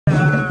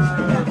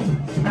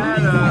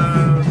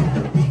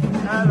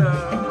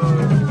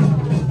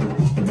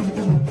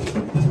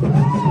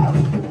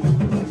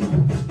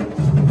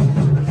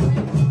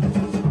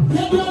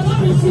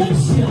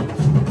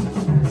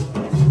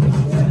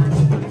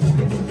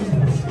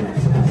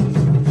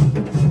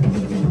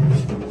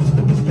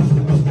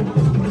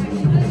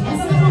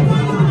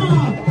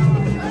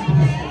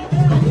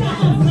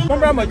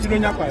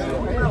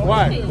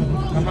Why?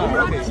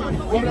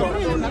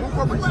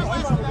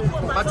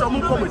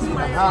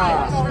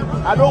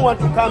 I don't want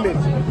to come in.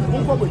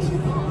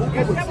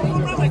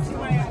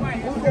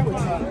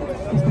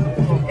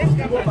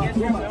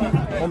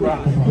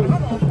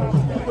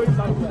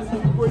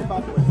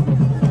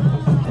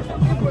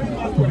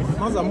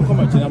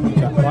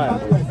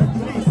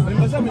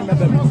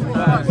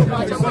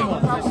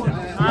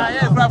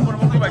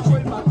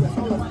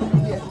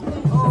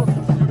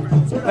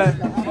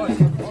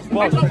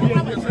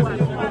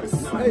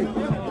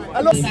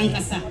 Hello,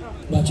 Nkansah.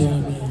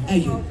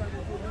 Ayo.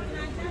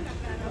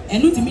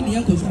 Enu ti mi ni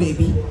yanko fu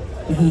baby.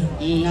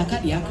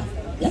 Akadiaka.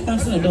 Ya kan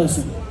so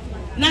doso.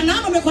 Na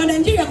no me ko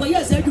Nigeria ko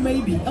yes adwuma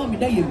yi bi. E o me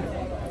da yem.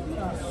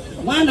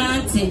 Wana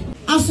ante.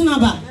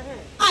 Asunaba.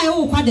 Ai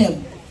wo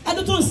kwadem.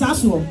 Edo to nsa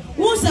so.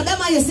 Wo se be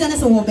ma yesi na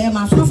se wo be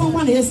ma so fon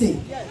kwa na yesi.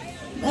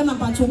 Be ma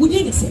pacho wo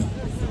di se.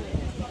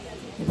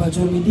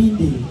 Pacho mi di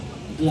de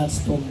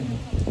Gladstone.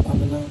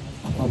 Kwabena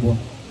Akwaboah.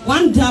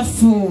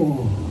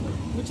 Wonderful.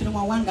 Which is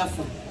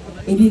wonderful.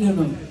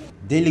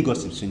 Daily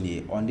gossip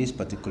sunday on this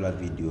particular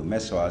video.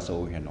 Meso also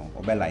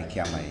obe like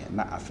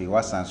na afi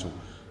wasan so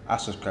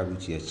subscribe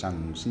to your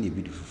channel. See the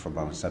video for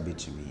about sabi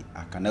to me.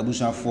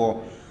 Akanabusan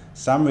for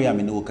summary I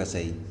mean okay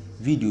say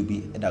video be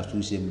that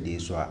social media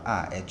so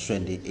a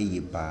trend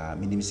pa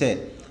meaning say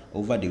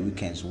over the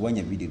weekends when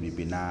your video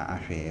be na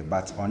ahwe,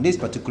 but on this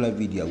particular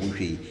video we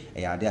hwe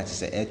e ade ati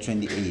say e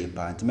trend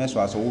pa and meso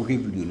also we hwe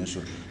video no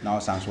so na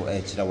wasan so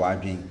e kira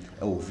wadwen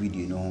e wo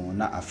video no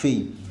na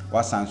afi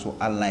wasan so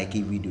I like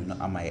a video no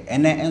amai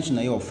ene enso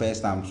na your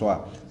first time so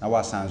na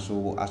wasan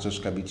so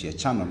subscribe to your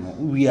channel no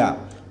we are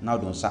now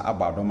don sa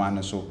about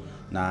man so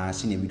na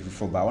see video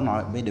for ba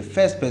na be the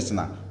first person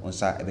on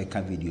sa e be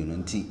ka video no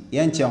nti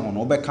ye nche ho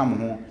no be ka mo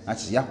ho na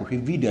che ya kohwe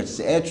video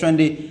say e trend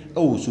e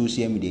wo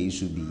social media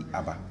isu bi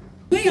aba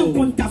we yan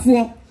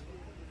kontafo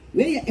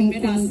we yan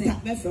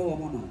Nkansah be fro wo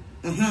mo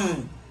aha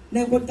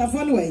na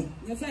kontafo no we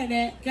ye fa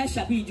ne ka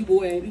shabi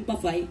jubo e bi pa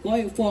fai ko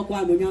e fo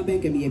kwa no nya ben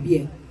ke me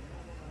bie.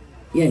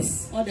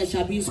 Yes, all the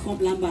shabbies come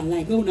lamba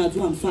like we wanna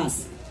do am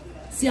fast.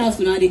 See us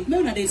now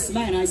they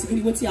smile and say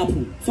what's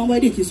happen.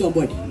 Somebody kiss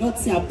somebody, not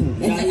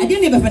happen. I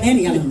didn't ever find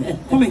any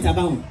comment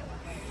about.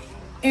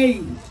 Hey,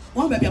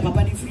 one baby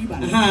papa ni free ba.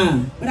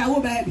 But I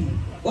will baby.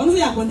 One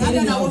say I go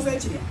tell na wo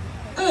fetch.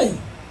 Hey.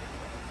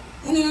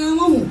 Ani na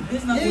mamu.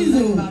 This na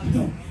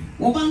go.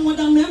 Wo ban mo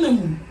dam na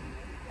mamu.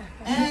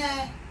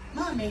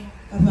 Mami.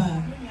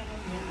 Papa.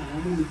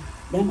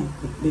 Dama,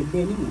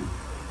 be ni mo.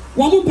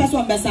 One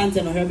person be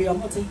sante no hebe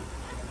omote.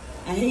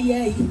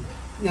 Aye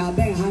na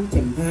ben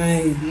hantem.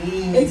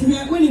 Eti me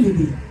when you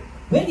be.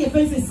 When you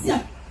face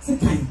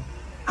sekan.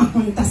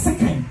 Akonta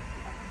sekan.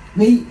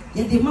 We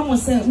ye de mama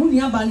say mu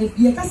nia ba le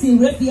ye ka se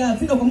refia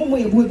fi do ko mo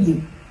ye bo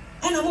bi.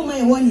 Ana mo ma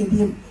ye won ye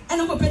bi.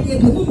 Ana mo pede ye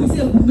bi mo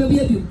se ku be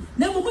bi.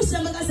 Na mo mo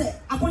se ma ka say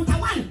akonta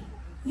one.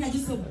 Ni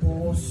aji so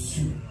boss.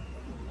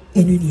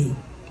 Enu ni.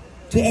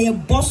 To e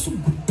boss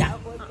guda.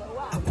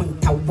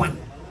 Akonta one.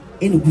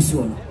 Enu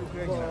gusu no.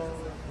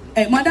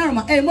 Madam,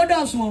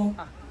 models mo.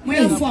 Mo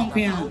ye fo anko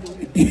ya.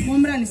 Mo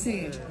mra ni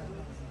say.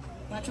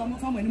 Ma cho mo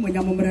fa mo ni mo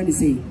nya mo mra ni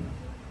say.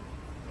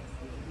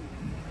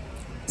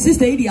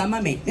 Sister Idi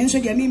amame, enso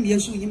dia mi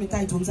miesu yi mi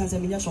title msa se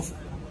me nya sofo.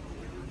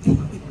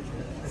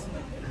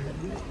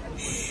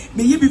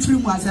 Me ye bi free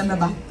mu asem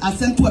ba,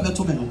 asem to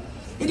abeto me no.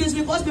 It is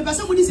because people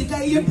say we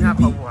sika ye bi. Na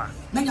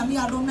nya me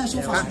adom na so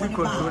fa so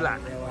ba.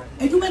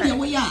 Eduma de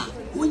wo ya,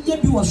 wo ye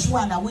bi wo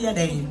so na wo ye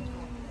den.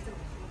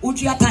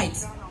 Utua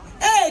tight.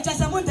 Hey,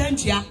 just a month.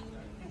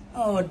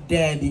 Oh,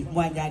 daddy,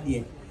 one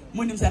daddy.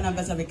 Munim Sana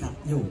Basavica,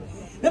 yo.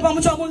 Never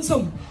much of one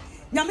sum.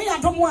 Yami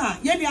Atomwa,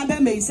 Yemi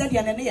Abeme said,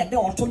 and they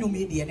autonomy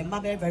media, and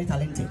mother very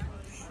talented.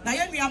 Now,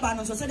 Yemi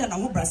Abano said, and I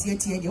hope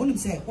Brassier, you only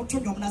say, what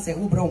told you not say,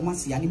 Ubra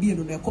Masi, and be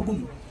in the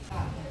Kobum.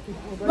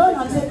 Learn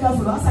and take care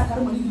for us. I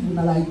can't believe you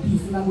like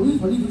this, and I will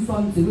believe you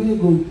from the way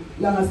go.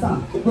 You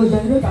understand? Because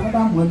generate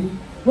another money.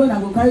 When I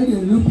will carry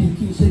the looping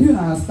key, she will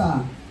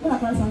understand. When I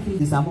carry something,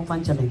 this I'm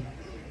functioning.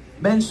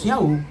 Ben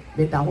Shiao,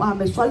 but I want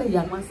to swallow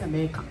your once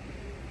America.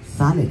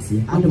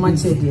 Sanity, and the man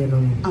said,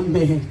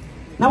 Amen.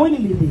 Now, when you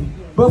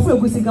leave, Brother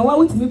Gusika, why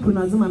would me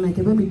pronounce my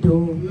baby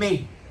do?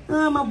 Me.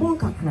 My bon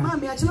cacra.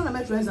 Mammy, I tell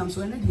my treasure,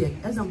 so an idiot,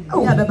 as I'm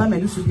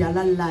a should be a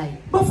lie.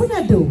 But for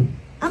that, though,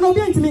 I'm not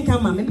going to make a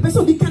man, and the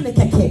person be kind of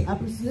cake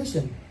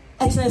appreciation.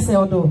 Actually, I say,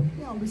 although,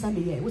 what's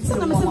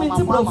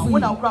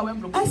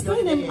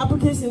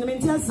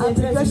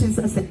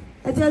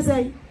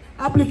application,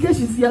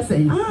 applications, yes,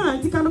 say,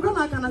 you can go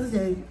like another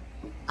day.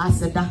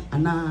 Aseda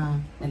and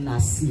I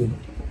see.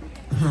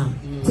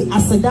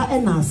 Aseda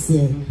and I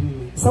see.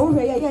 So,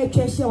 we are a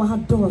our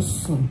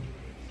doors.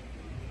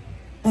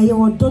 And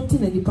you are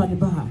dotting and the party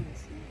bar.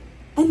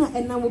 And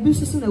I will be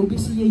soon, I will be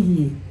see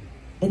ye.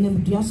 And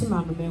then the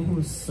Asana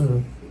who's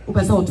sir.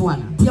 Open out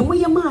one. Dear,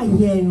 we are my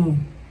ye no.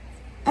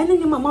 And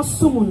then mamma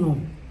sumuno.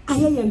 I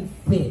am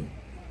fair.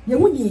 You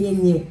wouldn't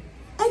ye.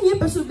 And your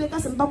person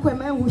beggars and back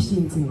man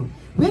wishing to know.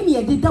 When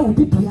you did that would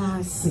be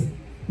piasse.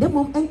 The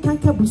mom and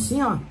Nkansah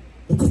Busia.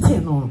 It's a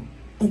 10 on.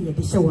 And yet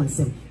the show on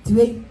some.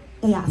 Today,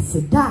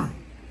 Aseda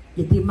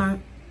Yedima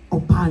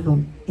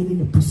Opanon and in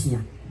the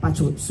Pusia,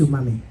 Pacho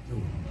Sumame.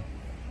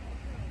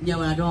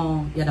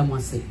 Yawadon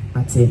Yadamase.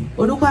 That's it.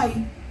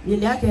 Odubai,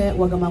 Yeliake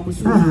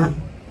Wagamapusu.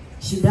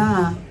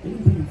 Shida,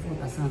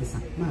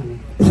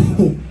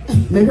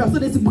 maybe after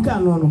this book,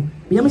 no,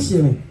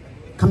 Yamashime.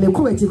 Come your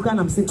correct if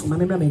I'm saying my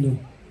menu.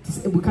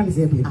 A book is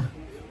every.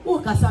 Oh,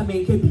 Casa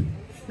make heavy.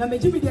 Now,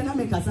 maybe they are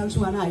make us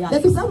answer an eye.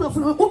 There is some of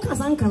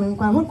Okasan coming,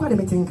 quite a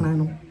meeting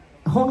clan.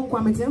 A whole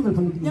quantity of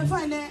them. You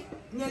find it,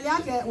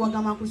 Yeliake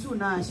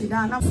Wagamakusuna,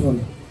 Shida, not from.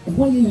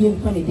 When you hear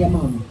funny, dear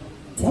mom.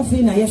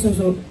 Tafina, yes,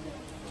 so.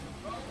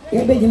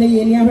 You're begging a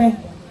year.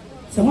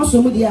 Some more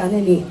so dear and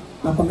any,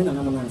 my comment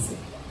on answer.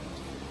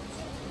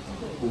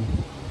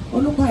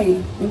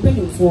 Olupai,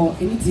 impending for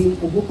anything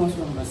or book on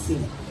from the sea.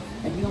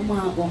 And you know,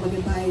 one of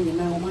the buy, you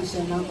know, one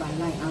shall now by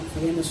night and for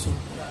any so.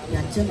 You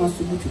are generous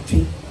to move to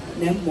tree.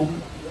 Then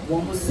one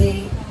will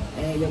say,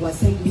 you were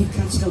saying big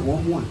catch the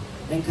one,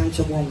 then catch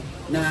a one.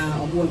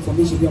 Now, more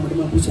information beyond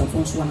the Bush of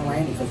France 1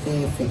 hour for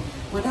fair.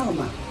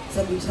 Madama,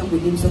 some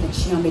within some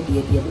sham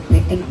media,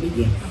 and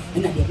media,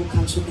 and I will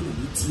catch up in the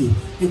BT,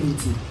 and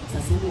BT. So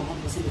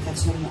someone will say the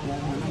catch one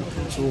or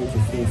catch over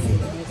fair.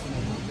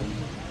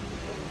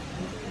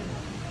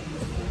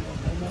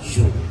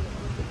 Sure.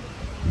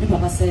 The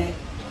papa said,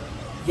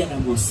 "Get a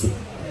mossy."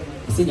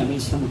 I said, "I mean,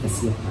 some of the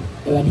sea.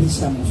 I need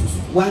some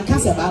of one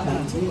cancer baba.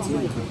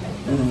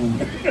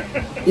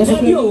 Yes,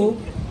 you.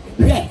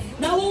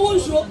 Now,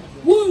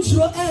 won't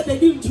show the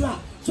new trap.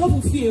 So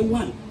for fear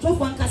one. So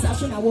one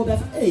cassation, I will be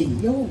a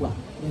yoga.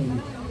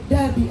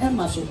 There be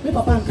Emma, so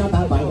papa can't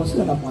buy was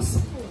not a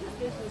moss.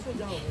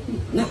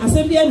 Now, I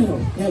said,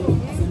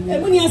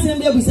 and when you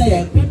send there, we say,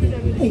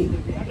 hey,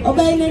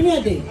 obey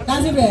me, day.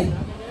 That's it,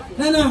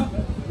 Nana.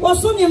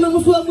 What's on your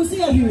mamma's work? We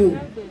see you.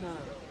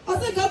 I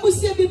think I will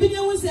see a baby. I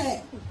will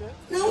say,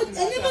 now,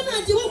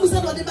 anyone was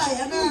about the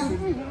buyer.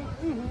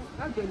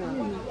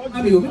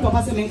 I mean,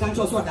 Papa said, can't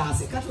just what I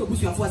say. Can't you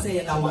push your force?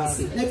 I was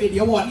saying, let me be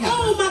one.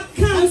 Oh, my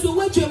counsel,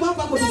 what your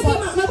mother was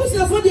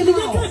for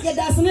the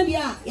that's maybe.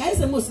 Yes,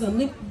 a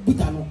Muslim,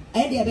 Butano.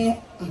 I did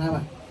a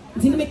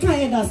didn't make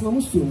kind that's no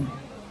Muslim.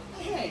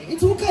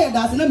 It's okay,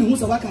 that's not me,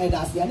 Musawaka,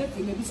 that's the other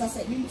thing. Maybe I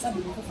said,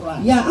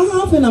 yeah, I'm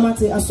often a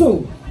matter. I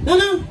saw.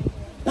 No.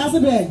 That's a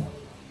bed.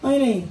 I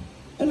mean,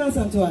 and I'm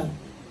Santuan.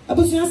 I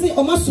put you say,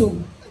 oh,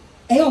 mushroom.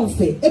 A old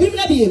fate. Every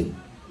baby.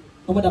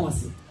 Oh, Madame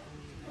Massy.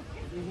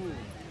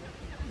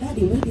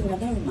 Daddy, when you were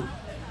down,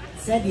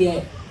 said, yeah,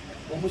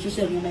 what you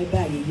said, you may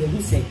buy you, who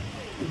said,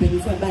 when you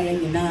buy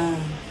you now,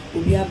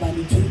 will be about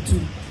the 2.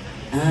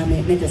 I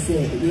may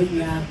say,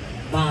 we are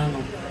barn.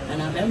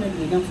 And I remember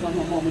young from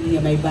a moment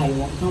you may buy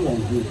one. How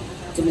long you?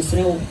 To Miss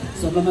Rell,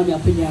 so Mamma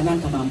opinion,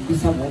 and come on,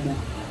 this woman.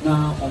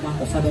 Now, or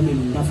my father,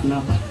 enough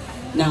number.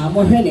 Now,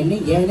 more than any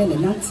year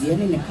and Nancy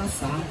and in the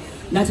Casa,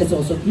 not as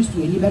also used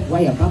to any bad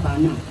way of Baba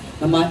now.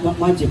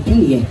 My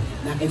Japan,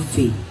 not a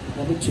fee,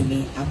 over to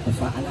me,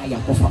 Akwaboah, and I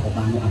offer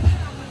Obano.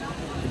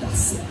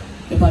 That's it.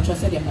 The patron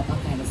said, Papa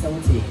kind of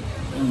 70.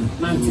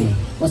 Manty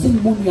was in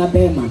Munia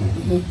Bearman.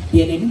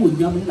 The enemy would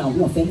young now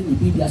who offended the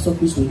people so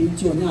Christian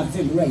into your now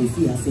very raised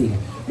here, say,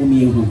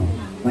 Mummy,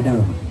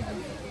 Madame.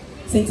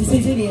 Saint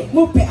Cecilia,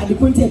 Mope at the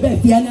point of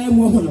bed, Diana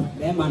Mohono,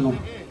 Bearmano.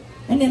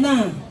 And then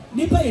now,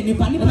 Nippa,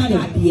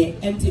 dear,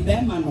 empty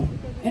Bearmano.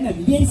 And a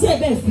bien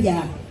said,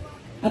 Bethia.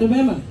 I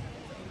remember.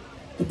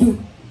 Do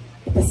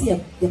the see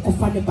the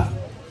Kofane back.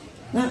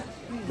 Now,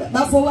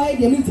 but for why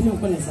they meet no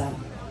Conessa.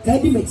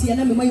 Can be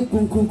Metiana, my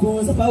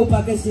Kunkunko, the power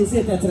package, she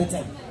said that.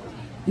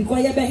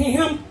 Because you bear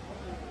him.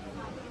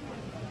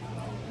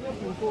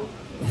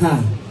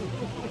 Ha.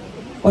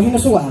 Or him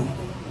so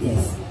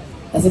yes.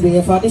 That's a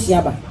big father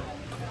Shaba.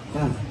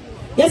 Ha.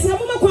 Yes,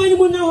 I'm not quite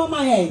now on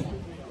my head.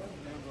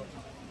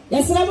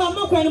 Yes, I'm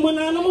not quite on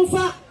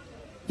my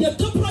the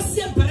two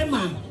percent per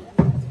man.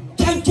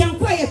 Can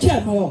quite a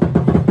chair more.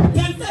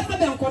 Can never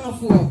be on corner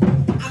for.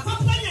 I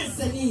come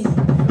and me. I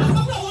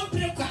come to one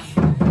breaker.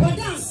 But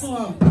dance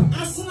on.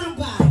 I snap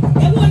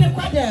by. I want a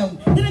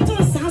quadrille. Then I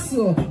told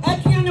Sasso. I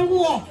can't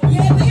walk.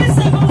 Yeah, yes,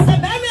 I was a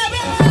baby.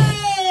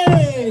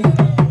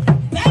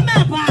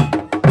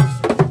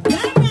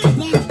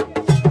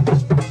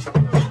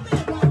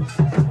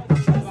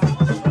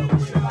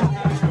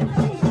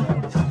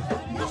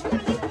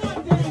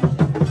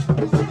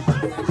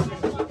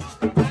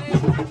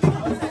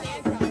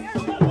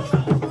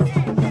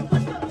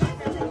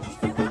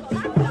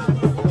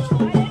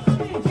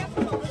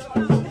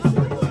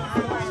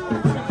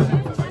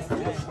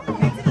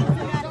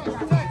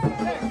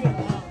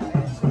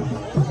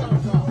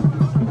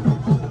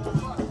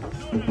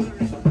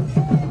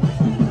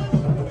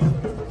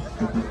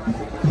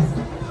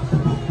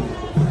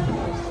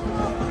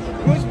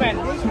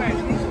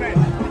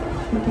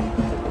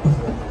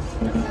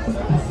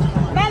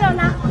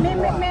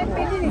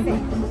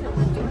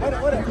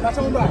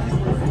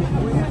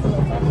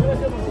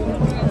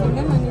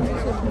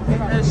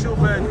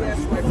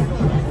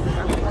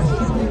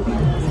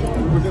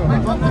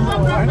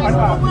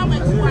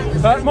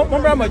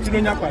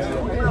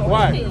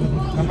 Why?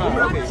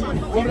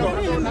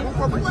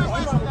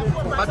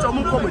 I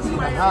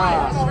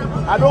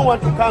don't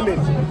want to come in.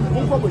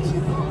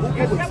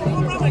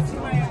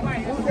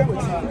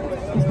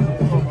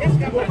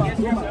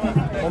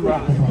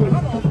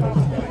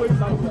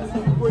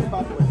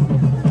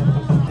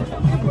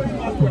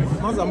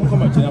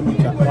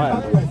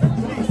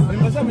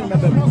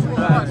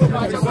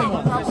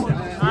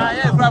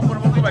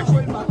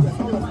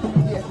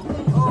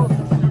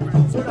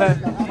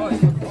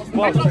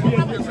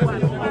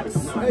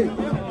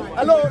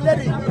 Hello,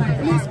 lady.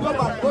 Please go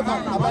back. Go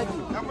back. I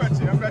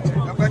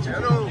beg you.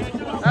 Hello.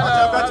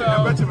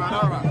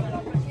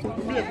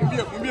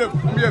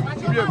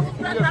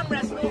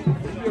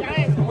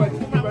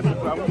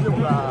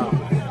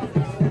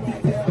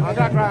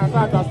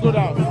 Slow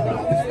down.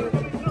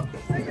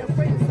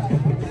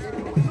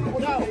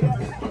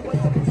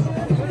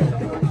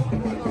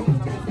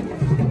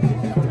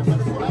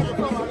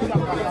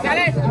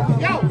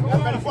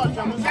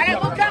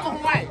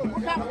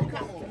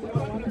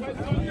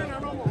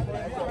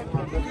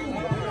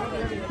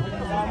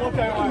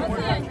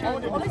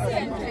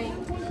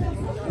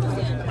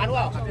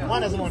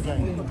 One is one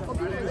thing.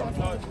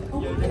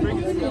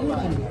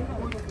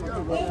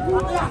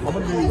 Are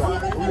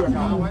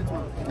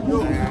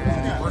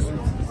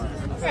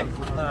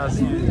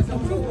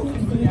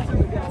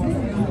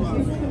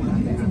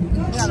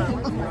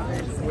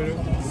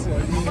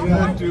we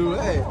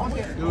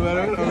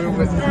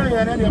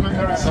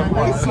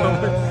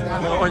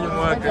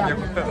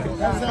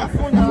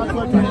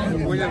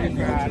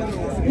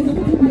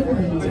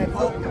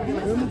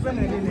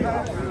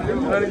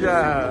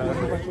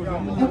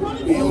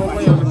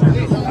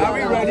ready? Are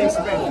we ready?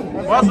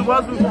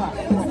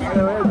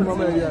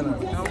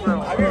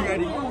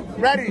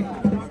 Ready.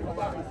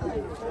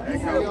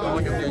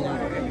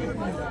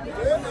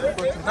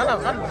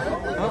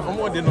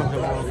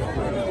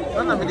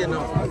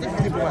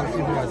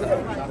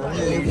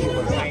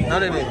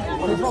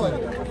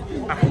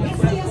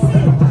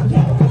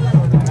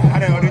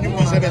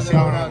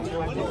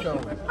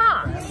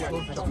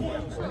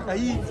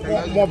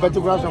 More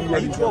photographs on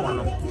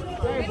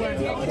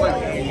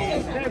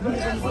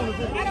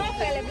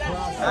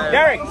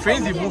Derek,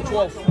 crazy move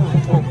 12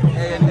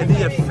 and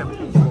DFM.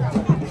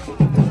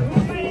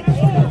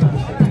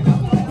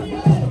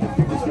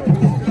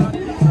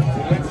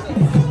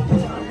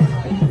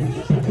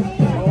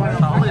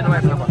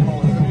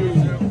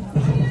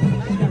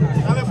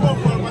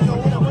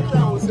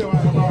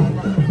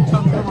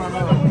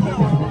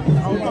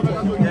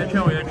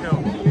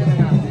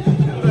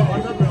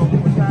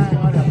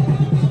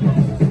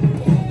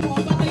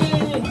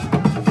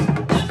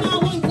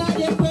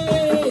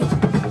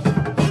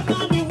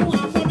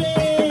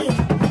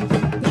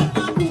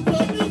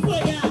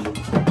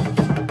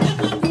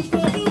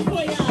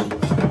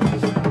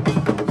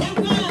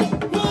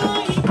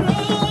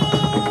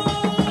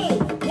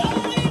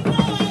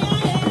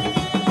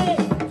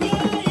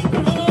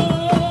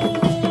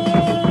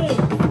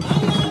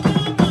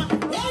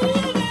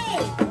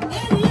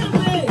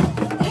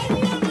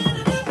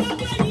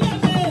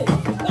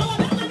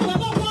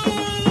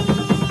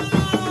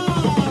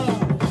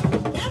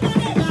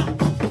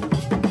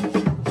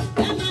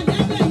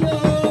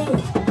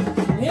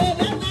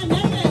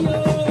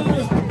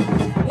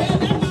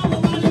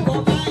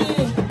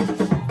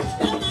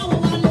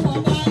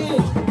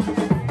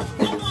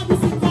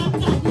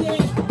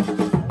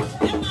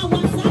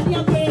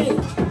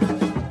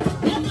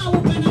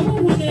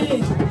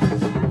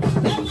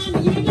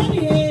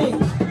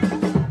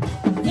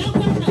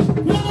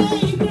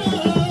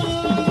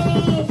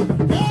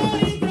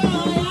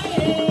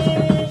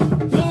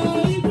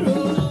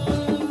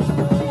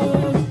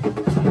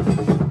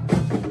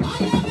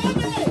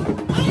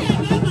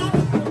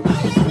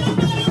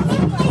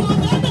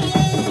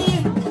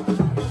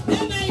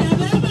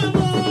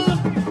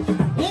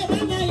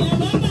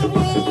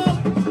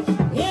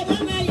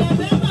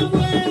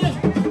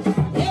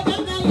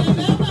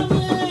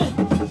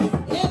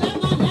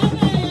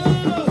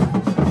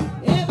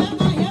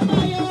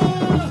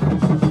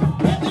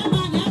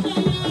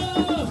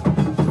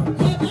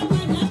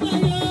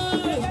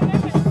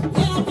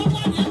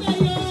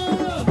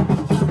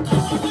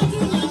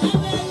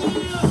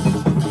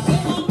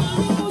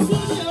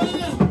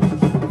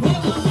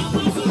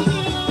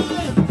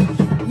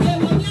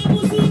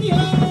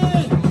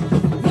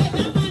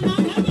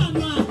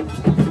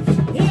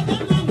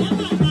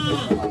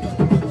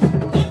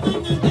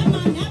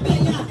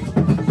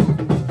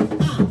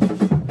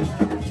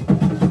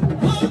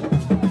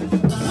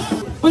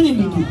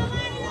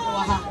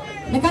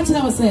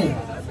 Say,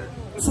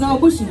 so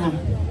Bushina.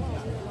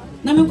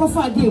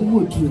 Namakofa dear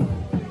wood you.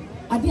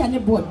 I dear ne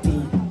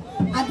body.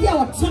 I dear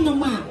what son of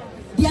ma.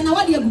 Dear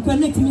Nawadi will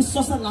connect me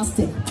saucer last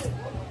day.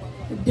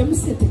 Them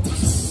sit it.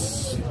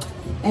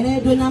 And I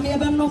don't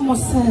have no more,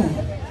 sir.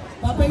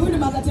 Papa, you would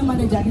have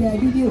manager, I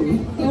did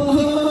you.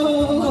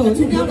 Oh,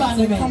 you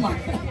never come on.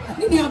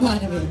 You never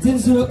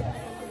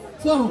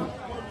so,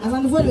 as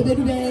I'm for the day,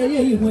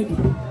 you ready.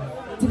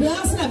 To be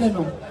asked, never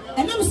know.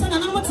 And I'm saying,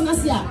 I'm not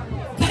Nasia.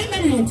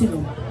 Carry me.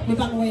 Me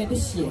bang way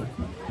this year.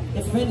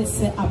 the friend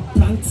is a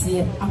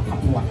brandy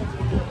Akwaboah.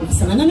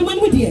 It's an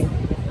animal with you.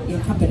 You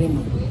can't a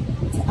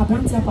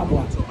brandy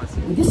Akwaboah.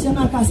 This year,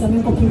 I can't say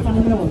I'm going to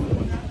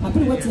I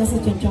put what you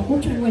said, John,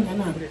 what you went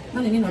and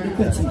I'm in the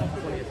question.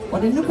 But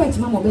the new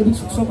question, Mamma, baby,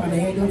 should stop on the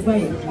head of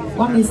way.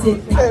 One is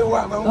it,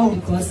 oh,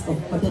 because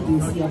of what you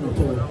see on the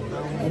tour.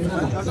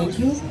 Thank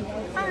you.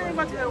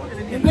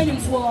 I'm waiting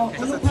for a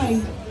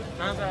time.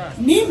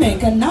 Name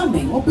and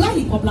naming or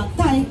blind or black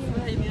tie.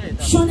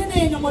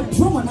 Shonene and what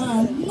drama,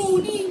 no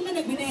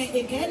need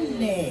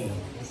again.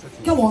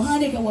 Come on,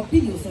 honey, our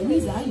videos, the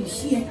reason you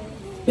see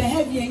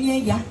behavior,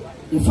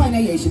 you find a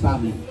yes,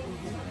 family.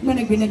 When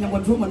I been in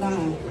our drama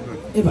now,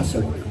 ever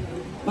so.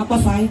 Papa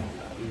fine,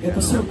 a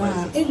person,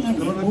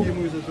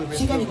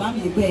 she got a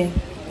baby away,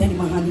 then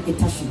my honey get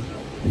touching.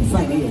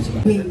 Find a yes.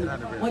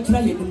 What try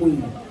you to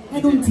win? I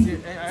don't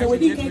think so.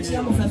 When you get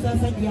your first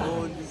idea,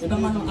 the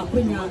man of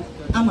Aquina,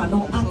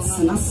 Amano acts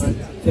and I say,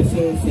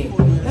 fair.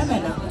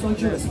 With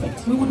your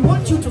respect, we would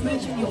want you to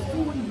mention your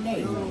full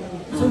name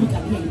so we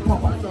can hear you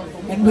properly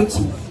and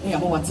waiting. They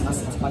are what's in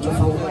us, but you're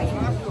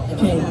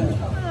okay.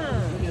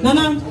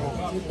 Nana,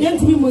 young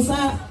me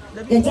Musa,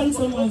 a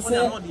gentleman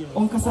said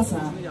on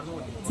Nkansah.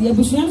 The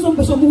Bushians on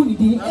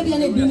Pesomuni, every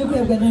other dinner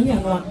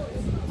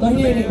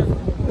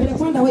when I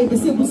found away the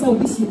same Musa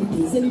this year,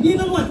 and you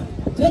didn't want.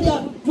 So they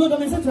are told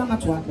them to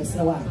much work,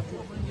 Mr. One.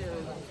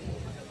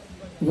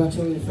 You are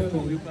showing the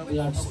family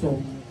large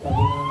storm. Oh,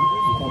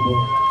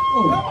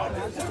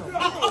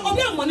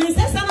 young one is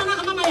that's not my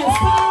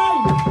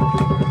fine.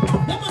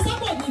 That was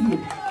about you.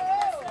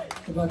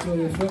 About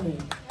your family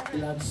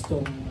large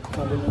storm.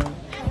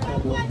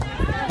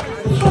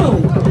 Oh,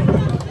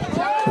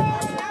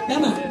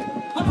 Dama,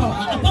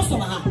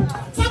 Apostle,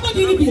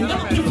 somebody will be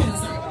about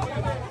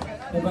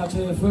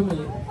your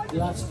family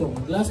large storm.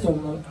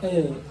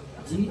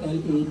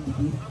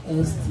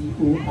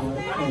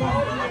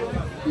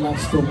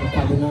 Gladstone,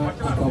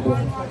 Akwaboah.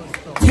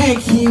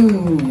 Thank you.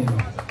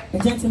 The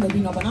gentleman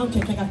being up and out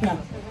check up.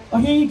 Or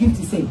here you give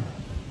to say,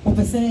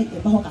 Opposite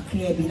about a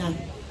clear bina,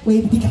 where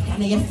you think I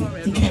can get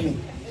to come.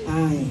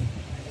 Aye.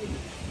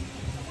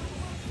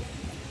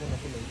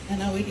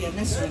 And I wait a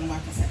message on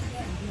Marcus.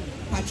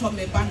 Patron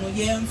me bano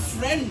young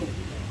friend,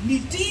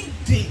 Nidin,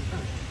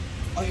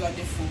 or you are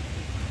different.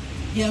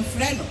 Your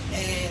friend, I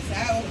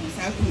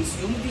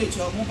always you get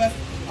your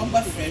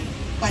mobile friend,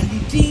 but the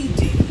ding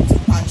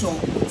patron,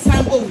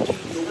 Sambo,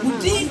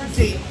 ding.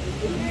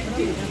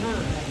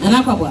 And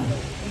Akwaboah,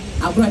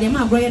 I brought him, I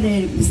brought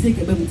the mistake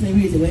about the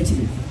reason where to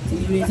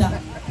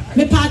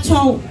me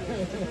patron.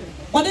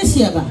 What is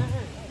here?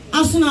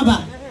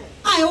 Asunaba,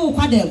 I owe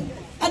Kwadwo.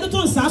 I don't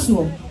know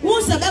Sasso.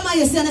 Who's a Bema,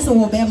 your son, as a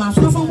Bema,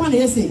 from one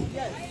essay.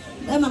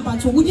 Bema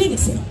patron, would you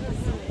say?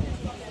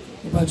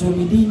 The patron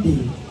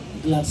within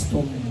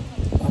Gladstone.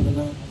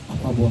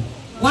 Akwaboah.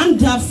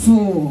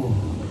 Wonderful.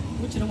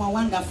 Which is more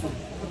wonderful?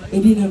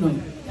 It didn't know.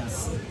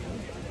 Yes.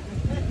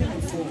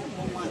 For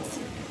 1 month.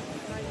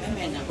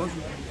 Amen.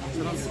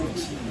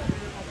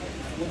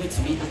 Over to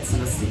me at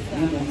Sanasi.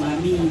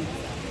 Mammy,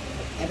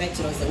 I bet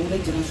you was the only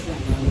generation.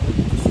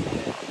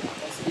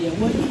 Be a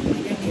woman,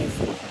 be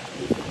careful.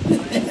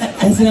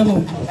 I say,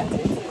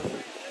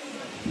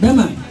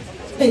 Bema,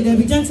 hey, there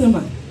be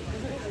gentleman.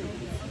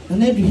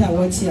 And then we have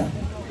what's here.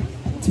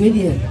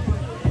 20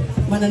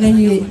 Mana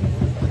nanyi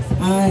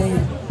ai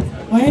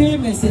why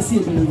message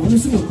you no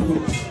so ko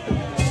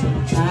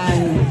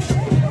ai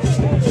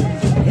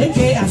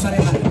eke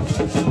asarema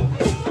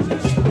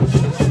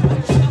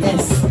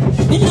yes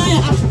ina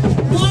ya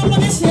mo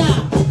sia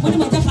mo ni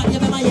ma jafa ye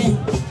be ma ye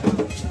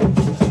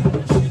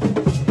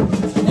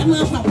na ma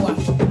Akwaboah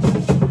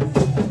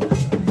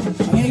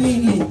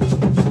ni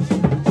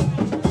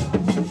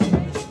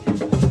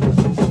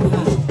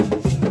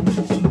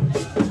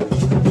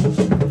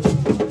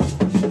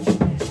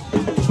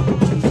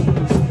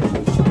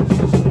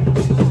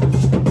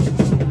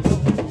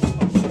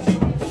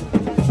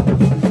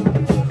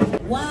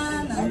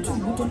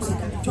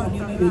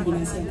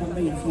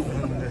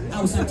I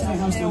was at my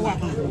house now.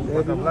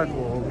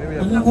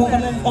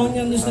 On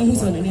your list,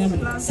 who's on the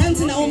name?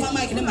 Santa, oh, my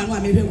mic, and my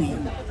one, maybe we.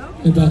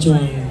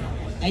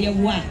 I have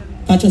one.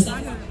 Nkansah,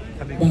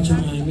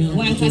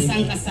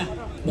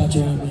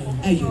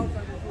 are you?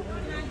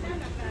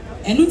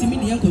 And not to me,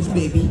 the uncle,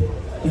 baby.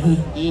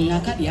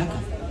 Nakadiaka.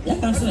 You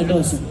can't see the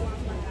doors.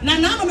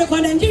 Now, I'm a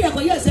Nigeria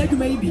for years,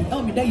 maybe.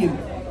 Oh, me, there you.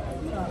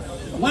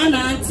 One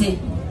auntie.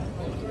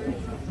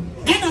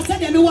 And I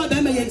said, I know what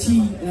I'm a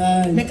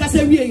because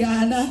we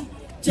are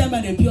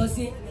Chairman and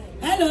POC.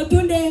 Hello,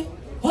 today.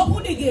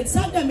 Hope they get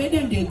Sunday, made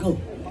them they go.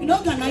 You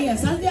know, can I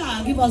Sunday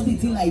give us the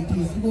thing like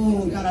this?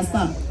 Go, you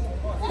understand?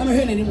 I'm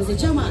hearing him as a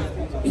chairman.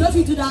 You don't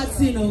fit to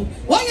that, you know.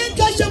 Why you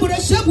catch up with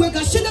a shop where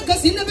I should have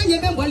seen the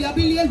Benjamin while you're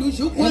being able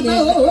to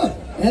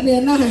and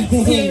then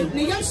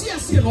I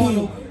see a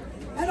model.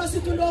 And also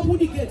to know who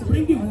they get to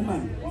bring the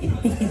woman.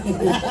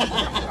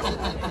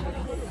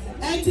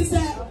 And she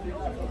said,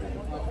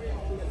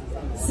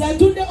 say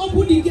to the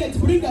open the gate,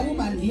 bring the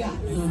woman here.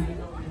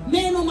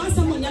 Me no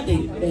master money day.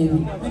 Me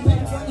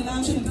pay for the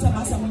lunch and some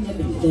master money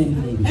day.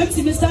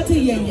 empty me started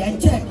here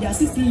and check ya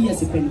 60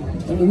 years penny.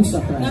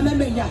 Na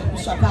me ya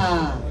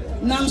shapa.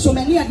 Na so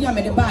many adia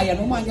me de buy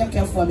no man ya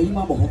careful me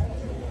ma bo.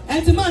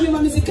 Enti ma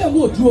me sika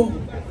wo duro.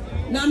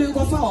 Na me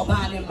go fa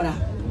oba ne mra.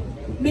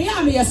 Me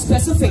ya me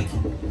specific.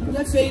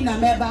 Ya fe na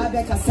me ba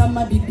be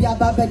kasama bibia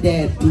ba be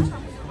there.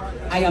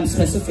 I am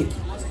specific.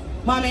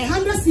 Ma me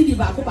 100 cedi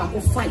ba ko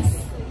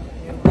 5.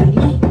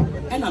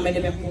 And I'm a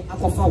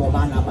coffee or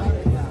banana.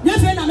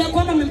 Yes, when I'm a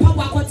common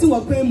papa,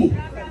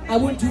 I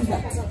won't do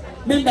that.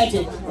 Remember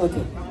it.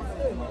 Okay.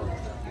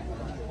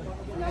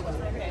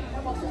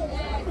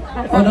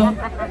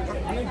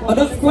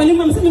 When you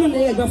mamma,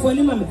 for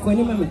any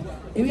mamma,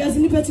 if you are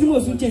in the petty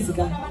most,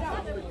 Jessica,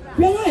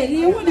 we are not,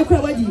 you want to cry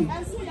what you.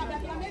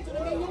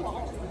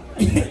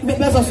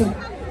 That's also.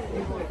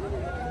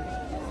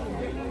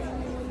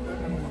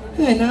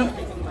 Now,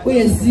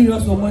 we are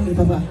serious for money,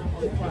 Papa.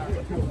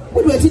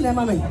 What do I think,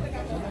 Mamma?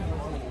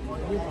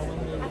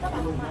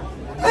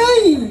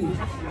 Hey!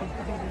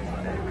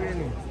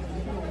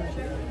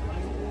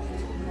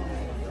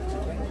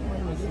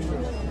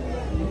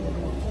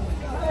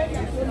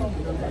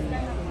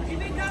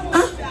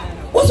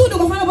 What's the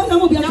one about the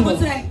movie? I was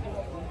there.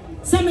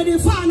 Somebody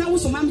found out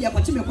some mammy,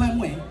 but you may